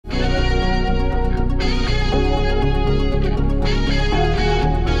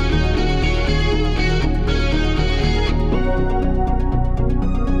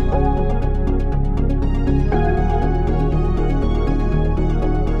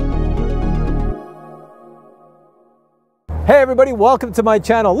Hey everybody, welcome to my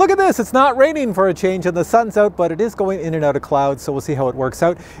channel. Look at this, it's not raining for a change and the sun's out, but it is going in and out of clouds, so we'll see how it works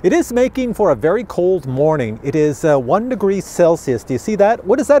out. It is making for a very cold morning. It is 1 degree Celsius. Do you see that?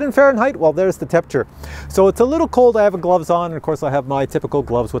 What is that in Fahrenheit? Well, there's the temperature. So it's a little cold. I have gloves on, and of course I have my typical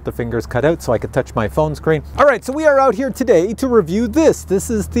gloves with the fingers cut out so I can touch my phone screen. All right, so we are out here today to review this. This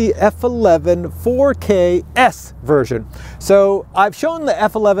is the F11 4K-S version. So I've shown the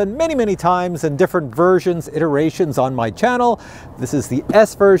F11 many times in different versions, iterations on my channel. This is the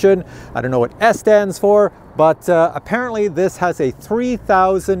S version. I don't know what S stands for, but apparently this has a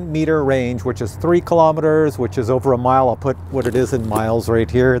 3,000 meter range, which is 3 kilometers, which is over a mile. I'll put what it is in miles right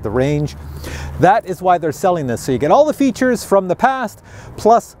here, the range. That is why they're selling this. So you get all the features from the past,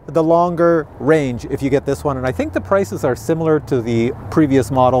 plus the longer range if you get this one. And I think the prices are similar to the previous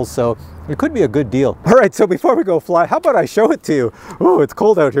models, so it could be a good deal. All right, so before we go fly, how about I show it to you? Oh, it's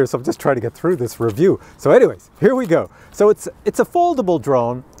cold out here, so I'm just trying to get through this review. So anyways, here we go. So it's a foldable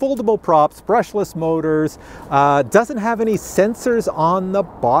drone, foldable props, brushless motors, doesn't have any sensors on the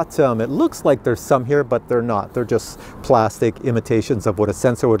bottom. It looks like there's some here, but they're not. They're just plastic imitations of what a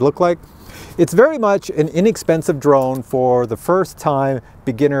sensor would look like. It's very much an inexpensive drone for the first time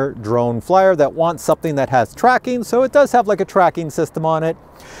beginner drone flyer that wants something that has tracking. So it does have like a tracking system on it.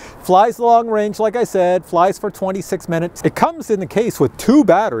 Flies long range, like I said, flies for 26 minutes. It comes in the case with 2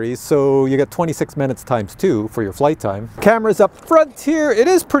 batteries, so you get 26 minutes times 2 for your flight time. Camera's up front here. It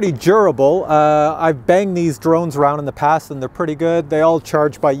is pretty durable. I've banged these drones around in the past and they're pretty good. They all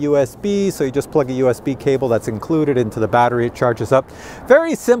charge by USB, so you just plug a USB cable that's included into the battery. It charges up.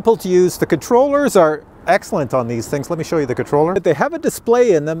 Very simple to use. The controllers are excellent on these things. Let me show you the controller. They have a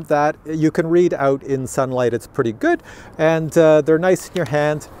display in them that you can read out in sunlight. It's pretty good, and they're nice in your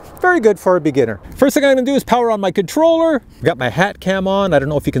hand. Very good for a beginner. First thing I'm gonna do is power on my controller. I've got my hat cam on. I don't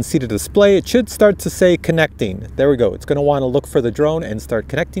know if you can see the display. It should start to say connecting. There we go. It's gonna wanna look for the drone and start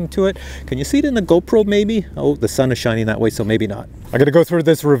connecting to it. Can you see it in the GoPro maybe? Oh, the sun is shining that way, so maybe not. I'm gonna go through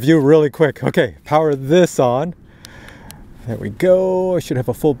this review really quick. Okay, power this on. There we go. I should have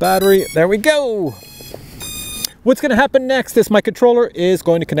a full battery. There we go. What's going to happen next is my controller is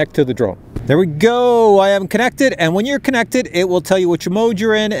going to connect to the drone. There we go. I am connected, and when you're connected, it will tell you which mode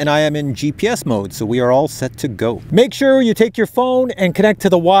you're in, and I am in GPS mode, so we are all set to go. Make sure you take your phone and connect to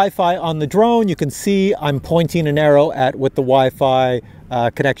the Wi-Fi on the drone. You can see I'm pointing an arrow at what the Wi-Fi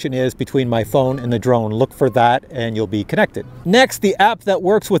connection is between my phone and the drone. Look for that and you'll be connected. Next, the app that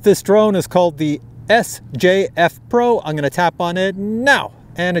works with this drone is called the SJF Pro. I'm going to tap on it now.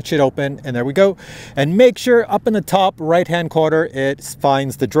 And it should open, and there we go. And make sure up in the top right hand corner it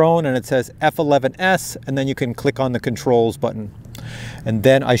finds the drone and it says F11S, and then you can click on the controls button, and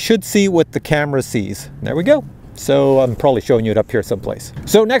then I should see what the camera sees. There we go. So I'm probably showing you it up here someplace.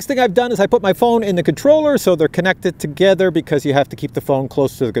 So next thing I've done is I put my phone in the controller, so they're connected together because you have to keep the phone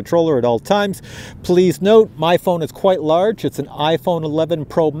close to the controller at all times. Please note, my phone is quite large. It's an iPhone 11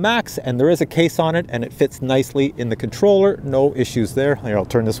 Pro Max, and there is a case on it, and it fits nicely in the controller. No issues there. Here, I'll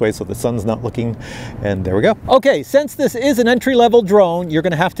turn this way so the sun's not looking, and there we go. Okay, since this is an entry-level drone, you're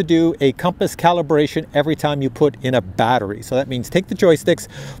gonna have to do a compass calibration every time you put in a battery. So that means take the joysticks,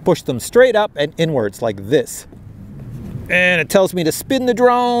 push them straight up and inwards like this. And it tells me to spin the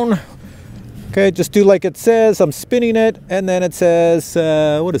drone. Okay, just do like it says. I'm spinning it, and then it says,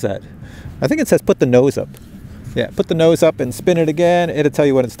 what is that? I think it says put the nose up. Yeah, put the nose up and spin it again. It'll tell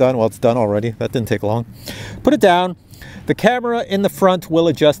you when it's done. Well, it's done already. That didn't take long. Put it down. The camera in the front will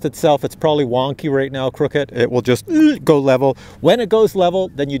adjust itself. It's probably wonky right now, crooked. It will just go level. When it goes level,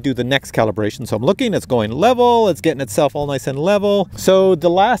 then you do the next calibration. So I'm looking, it's going level. It's getting itself all nice and level. So the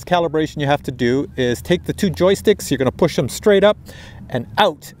last calibration you have to do is take the 2 joysticks. You're gonna push them straight up and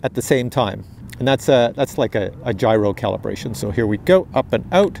out at the same time. And that's like a gyro calibration. So here we go, up and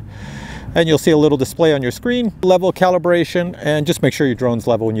out. And you'll see a little display on your screen, level calibration, and just make sure your drone's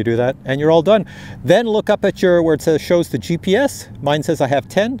level when you do that, and you're all done. Then look up at your, where it says shows the GPS. Mine says I have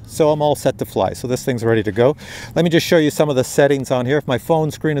 10, so I'm all set to fly. So this thing's ready to go. Let me just show you some of the settings on here. If my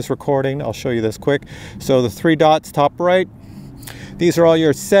phone screen is recording, I'll show you this quick. So the 3 dots top right, these are all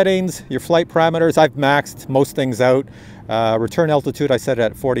your settings, your flight parameters. I've maxed most things out. Return altitude, I set it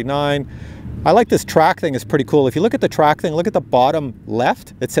at 49. I like this track thing, it's pretty cool. If you look at the track thing, look at the bottom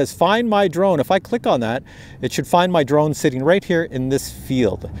left. It says find my drone. If I click on that, it should find my drone sitting right here in this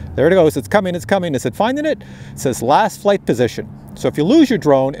field. There it goes, it's coming, it's coming. Is it finding it? It says last flight position. So if you lose your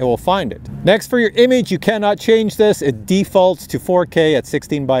drone, it will find it. Next, for your image, you cannot change this. It defaults to 4K at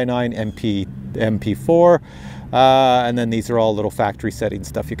 16:9 MP4. And then these are all little factory setting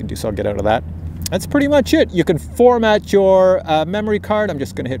stuff you can do, so I'll get out of that. That's pretty much it. You can format your memory card. I'm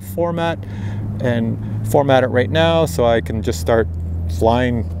just gonna hit format. and format it right now so I can just start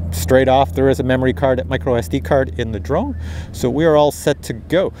flying straight off. There is a memory card, micro SD card in the drone, so we are all set to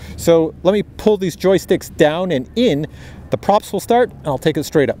go. So let me pull these joysticks down and in. The props will start and I'll take it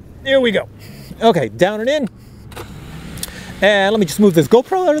straight up. Here we go. Okay, down and in. And let me just move this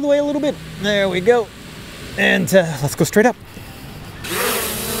GoPro out of the way a little bit. There we go. And let's go straight up.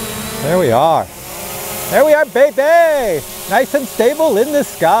 There we are. There we are, baby! Nice and stable in the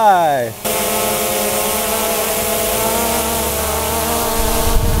sky.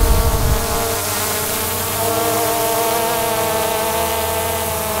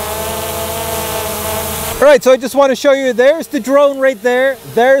 All right, so I just want to show you, there's the drone right there.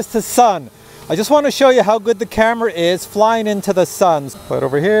 There's the sun. I just want to show you how good the camera is flying into the sun. Put it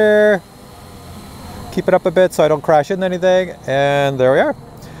over here. Keep it up a bit so I don't crash into anything. And there we are.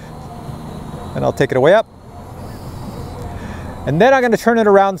 And I'll take it way up. And then I'm going to turn it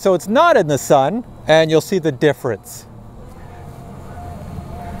around so it's not in the sun, and you'll see the difference.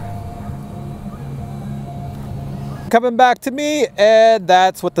 Coming back to me, and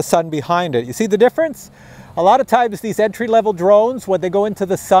that's with the sun behind it. You see the difference? A lot of times these entry-level drones, when they go into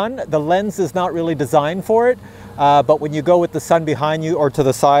the sun, the lens is not really designed for it. But when you go with the sun behind you or to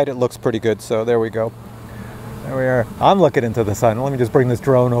the side, it looks pretty good. So there we go. There we are. I'm looking into the sun. Let me just bring this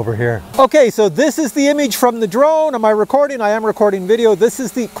drone over here. Okay, so this is the image from the drone. Am I recording? I am recording video. This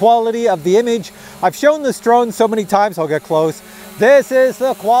is the quality of the image. I've shown this drone so many times, I'll get close. This is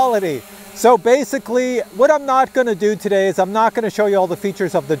the quality. So basically, what I'm not going to do today is I'm not going to show you all the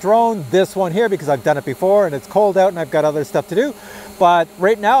features of the drone, this one here, because I've done it before and it's cold out and I've got other stuff to do. But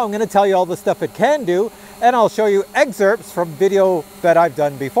right now I'm going to tell you all the stuff it can do, and I'll show you excerpts from video that I've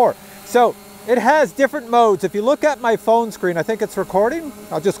done before. So it has different modes. If you look at my phone screen, I think it's recording.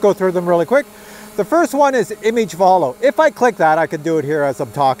 I'll just go through them really quick. The first one is image follow. If I click that, I can do it here as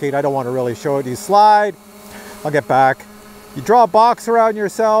I'm talking. I don't want to really show it. You slide, I'll get back. You draw a box around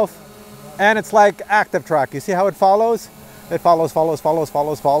yourself, and it's like active track. You see how it follows? It follows, follows, follows,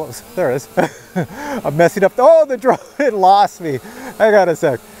 follows, follows. There it is. I'm messing up. Oh, the drone, it lost me. Hang on a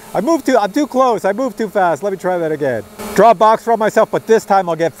sec. I'm too close. I moved too fast. Let me try that again. Draw a box around myself, but this time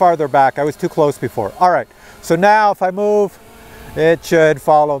I'll get farther back. I was too close before. All right. So now if I move, it should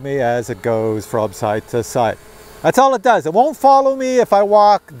follow me as it goes from side to side. That's all it does. It won't follow me if I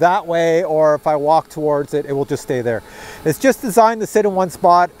walk that way or if I walk towards it. It will just stay there. It's just designed to sit in one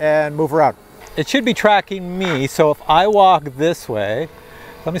spot and move around. It should be tracking me. So if I walk this way,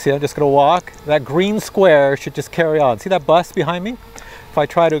 let me see, I'm just going to walk. That green square should just carry on. See that bus behind me? If I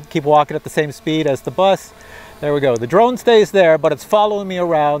try to keep walking at the same speed as the bus, there we go. The drone stays there, but it's following me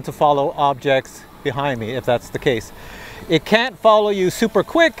around to follow objects behind me, if that's the case. It can't follow you super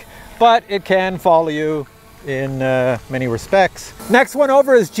quick, but it can follow you in many respects. Next one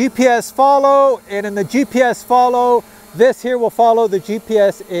over is GPS follow, and in the GPS follow, this here will follow the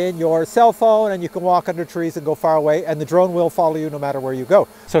GPS in your cell phone, and you can walk under trees and go far away, and the drone will follow you no matter where you go.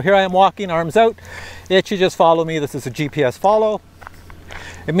 So here I am walking, arms out. It should just follow me. This is a GPS follow.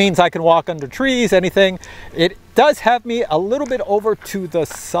 It means I can walk under trees, anything. It does have me a little bit over to the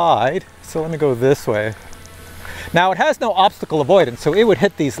side, so let me go this way. Now it has no obstacle avoidance, so it would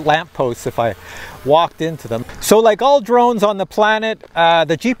hit these lampposts if I walked into them. So like all drones on the planet,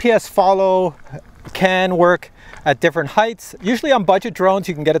 the GPS follow can work at different heights. Usually on budget drones,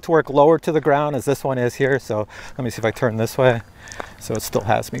 you can get it to work lower to the ground, as this one is here. So let me see if I turn this way. So it still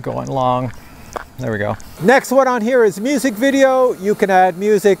has me going long. There we go. Next one on here is music video. You can add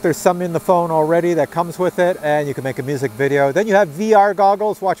music. There's some in the phone already that comes with it, and you can make a music video. Then you have VR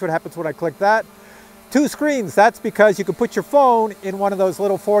goggles. Watch what happens when I click that. 2 screens. That's because you can put your phone in one of those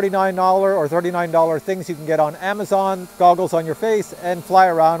little $49 or $39 things you can get on Amazon, goggles on your face, and fly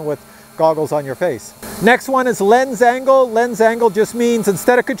around with goggles on your face. Next one is lens angle. Lens angle just means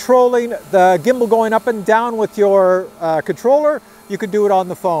instead of controlling the gimbal going up and down with your controller, you could do it on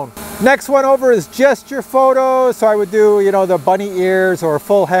the phone. Next one over is gesture photo. So I would do, you know, the bunny ears or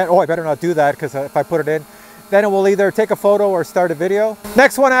full hand. Oh, I better not do that, because if I put it in, then it will either take a photo or start a video.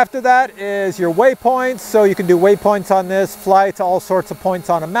 Next one after that is your waypoints. So you can do waypoints on this, fly to all sorts of points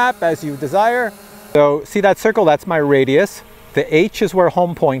on a map as you desire. So see that circle? That's my radius. The H is where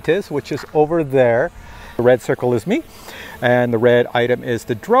home point is, which is over there. The red circle is me, and the red item is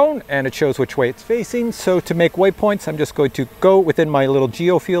the drone, and it shows which way it's facing. So to make waypoints, I'm just going to go within my little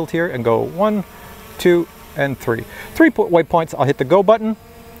geo field here and go 1, 2, and 3. 3 waypoints. I'll hit the go button,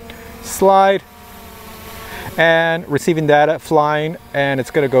 slide, and receiving data, flying, and it's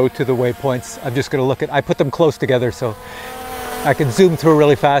going to go to the waypoints. I'm just going to look at, I put them close together so I can zoom through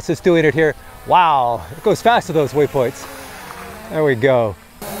really fast. It's doing it here. Wow, it goes fast to those waypoints. There we go.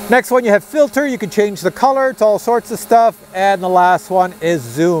 Next one, you have filter. You can change the color. It's all sorts of stuff. And the last one is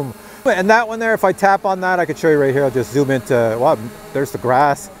zoom. And that one there, if I tap on that, I can show you right here. I'll just zoom into, wow, there's the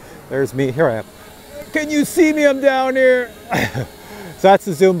grass. There's me. Here I am. Can you see me? I'm down here. So that's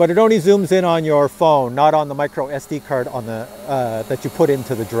the zoom, but it only zooms in on your phone, not on the micro SD card on the that you put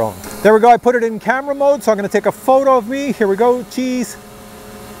into the drone. There we go. I put it in camera mode, so I'm going to take a photo of me. Here we go. Cheese.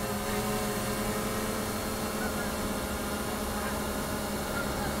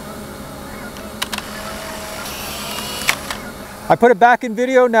 I put it back in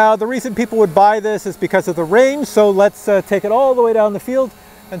video. Now, the reason people would buy this is because of the range. So let's take it all the way down the field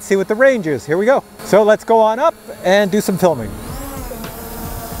and see what the range is. Here we go. So let's go on up and do some filming.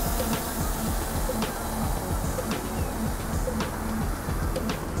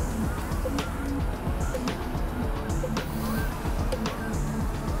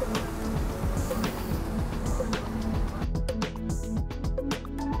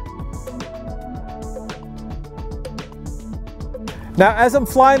 Now, as I'm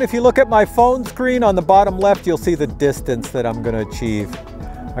flying, if you look at my phone screen on the bottom left, you'll see the distance that I'm going to achieve.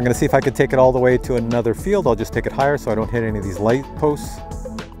 I'm going to see if I can take it all the way to another field. I'll just take it higher so I don't hit any of these light posts.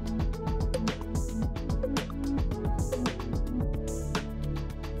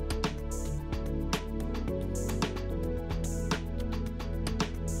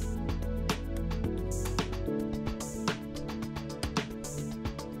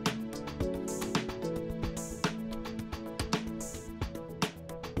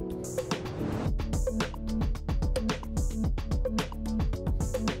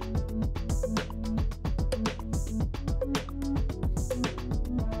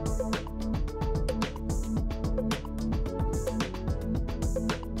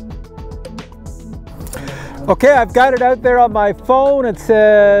 Okay, I've got it out there on my phone. It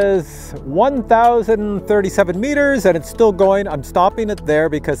says 1,037 meters and it's still going. I'm stopping it there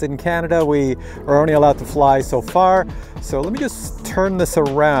because in Canada we are only allowed to fly so far. So let me just turn this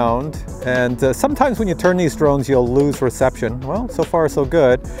around. And sometimes when you turn these drones, you'll lose reception. Well, so far so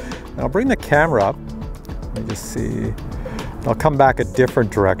good. And I'll bring the camera up. Let me just see. I'll come back a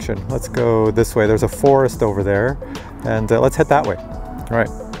different direction. Let's go this way. There's a forest over there. And let's head that way. All right.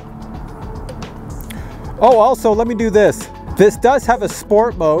 Oh, also, let me do this. This does have a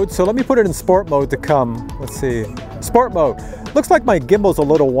sport mode, so let me put it in sport mode to come. Let's see. Sport mode. Looks like my gimbal's a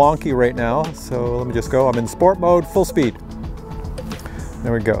little wonky right now, so let me just go. I'm in sport mode, full speed.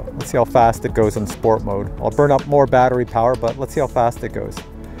 There we go. Let's see how fast it goes in sport mode. I'll burn up more battery power, but let's see how fast it goes.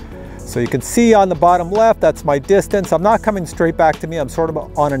 So you can see on the bottom left, that's my distance. I'm not coming straight back to me. I'm sort of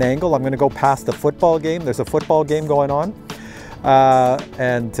on an angle. I'm going to go past the football game. There's a football game going on.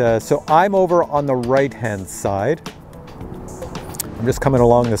 So I'm over on the right-hand side. I'm just coming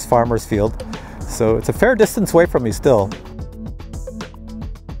along this farmer's field. So it's a fair distance away from me still.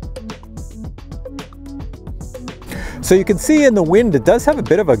 So you can see in the wind, it does have a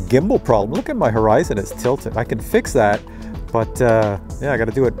bit of a gimbal problem. Look at my horizon, it's tilted. I can fix that, but yeah, I got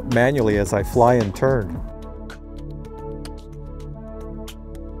to do it manually as I fly and turn.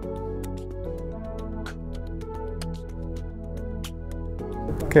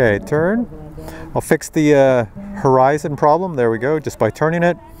 Okay, turn. I'll fix the horizon problem. There we go, just by turning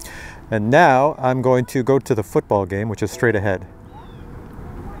it. And now I'm going to go to the football game, which is straight ahead.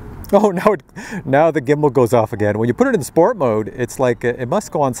 Oh, now the gimbal goes off again. When you put it in sport mode, it's like it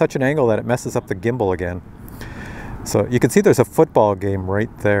must go on such an angle that it messes up the gimbal again. So you can see there's a football game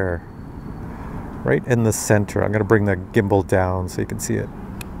right there, right in the center. I'm going to bring the gimbal down so you can see it.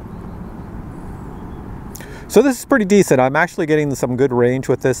 So this is pretty decent. I'm actually getting some good range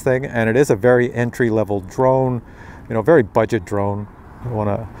with this thing, and it is a very entry-level drone, you know, very budget drone. I don't want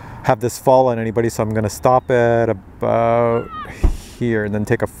to have this fall on anybody, so I'm going to stop at about here and then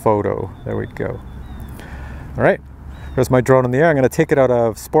take a photo. There we go. All right, there's my drone in the air. I'm going to take it out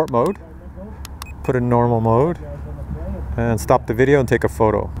of sport mode, put it in normal mode, and stop the video and take a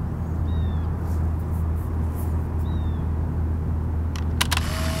photo.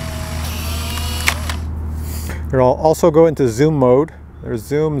 Here, I'll also go into zoom mode. There's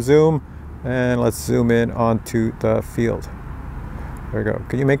zoom, zoom, and let's zoom in onto the field. There we go.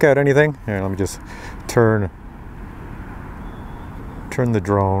 Can you make out anything? Here, let me just turn the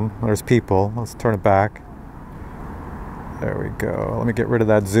drone. There's people. Let's turn it back. There we go. Let me get rid of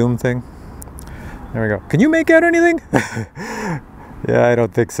that zoom thing. There we go. Can you make out anything? Yeah, I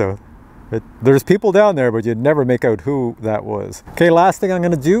don't think so. There's people down there, but you'd never make out who that was. Okay, last thing I'm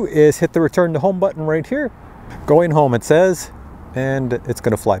going to do is hit the return to home button right here. Going home, it says, and it's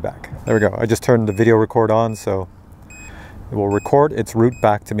going to fly back. There we go. I just turned the video record on, so it will record its route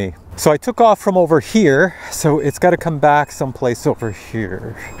back to me. So I took off from over here, so it's got to come back someplace over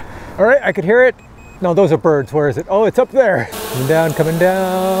here. All right, I could hear it. No, those are birds. Where is it? Oh, it's up there. Coming down, coming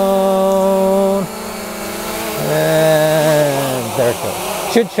down. And there it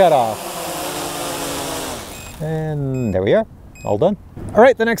goes. Should shut off. And there we are. All done. All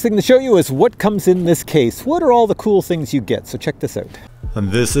right, the next thing to show you is what comes in this case. What are all the cool things you get? So check this out. And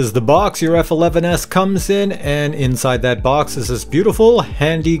this is the box your F11S comes in, and inside that box is this beautiful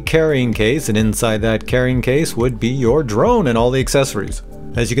handy carrying case, and inside that carrying case would be your drone and all the accessories.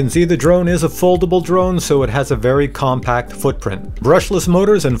 As you can see, the drone is a foldable drone, so it has a very compact footprint. Brushless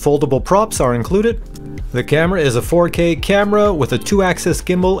motors and foldable props are included. The camera is a 4K camera with a 2-axis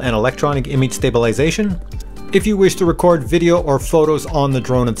gimbal and electronic image stabilization. If you wish to record video or photos on the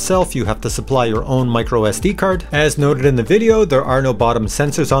drone itself, you have to supply your own micro SD card. As noted in the video, there are no bottom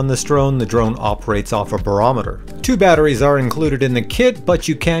sensors on this drone. The drone operates off a barometer. 2 batteries are included in the kit, but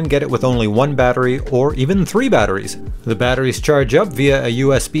you can get it with only 1 battery or even 3 batteries. The batteries charge up via a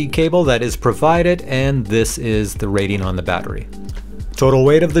USB cable that is provided, and this is the rating on the battery. Total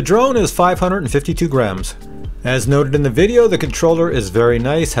weight of the drone is 552 grams. As noted in the video, the controller is very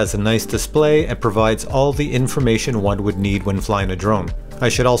nice, has a nice display, and provides all the information one would need when flying a drone. I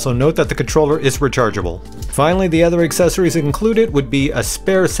should also note that the controller is rechargeable. Finally, the other accessories included would be a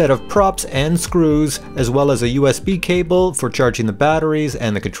spare set of props and screws, as well as a USB cable for charging the batteries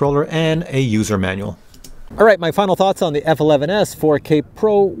and the controller, and a user manual. All right, my final thoughts on the F11S 4K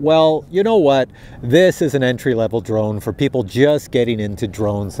Pro. Well, you know what? This is an entry-level drone for people just getting into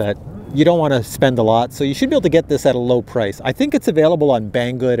drones that you don't want to spend a lot, so you should be able to get this at a low price. I think it's available on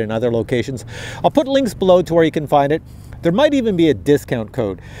Banggood and other locations. I'll put links below to where you can find it. There might even be a discount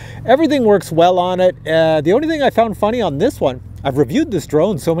code. Everything works well on it. The only thing I found funny on this one, I've reviewed this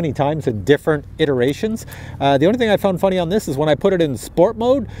drone so many times in different iterations. The only thing I found funny on this is when I put it in sport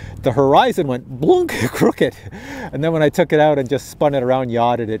mode, the horizon went blunk crooked. And then when I took it out and just spun it around,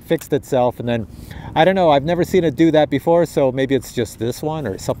 yachted, it fixed itself. And then, I don't know, I've never seen it do that before, so maybe it's just this one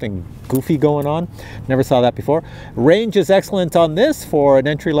or something goofy going on. Never saw that before. Range is excellent on this for an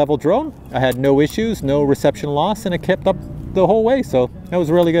entry-level drone. I had no issues, no reception loss, and it kept up the whole way, so that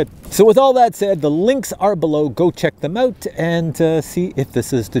was really good. So with all that said, the links are below. Go check them out and see if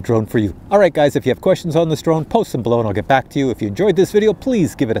this is the drone for you. All right, guys, if you have questions on this drone, post them below and I'll get back to you. If you enjoyed this video,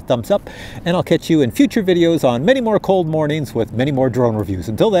 please give it a thumbs up, and I'll catch you in future videos on many more cold mornings with many more drone reviews.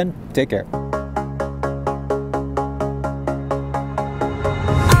 Until then, take care.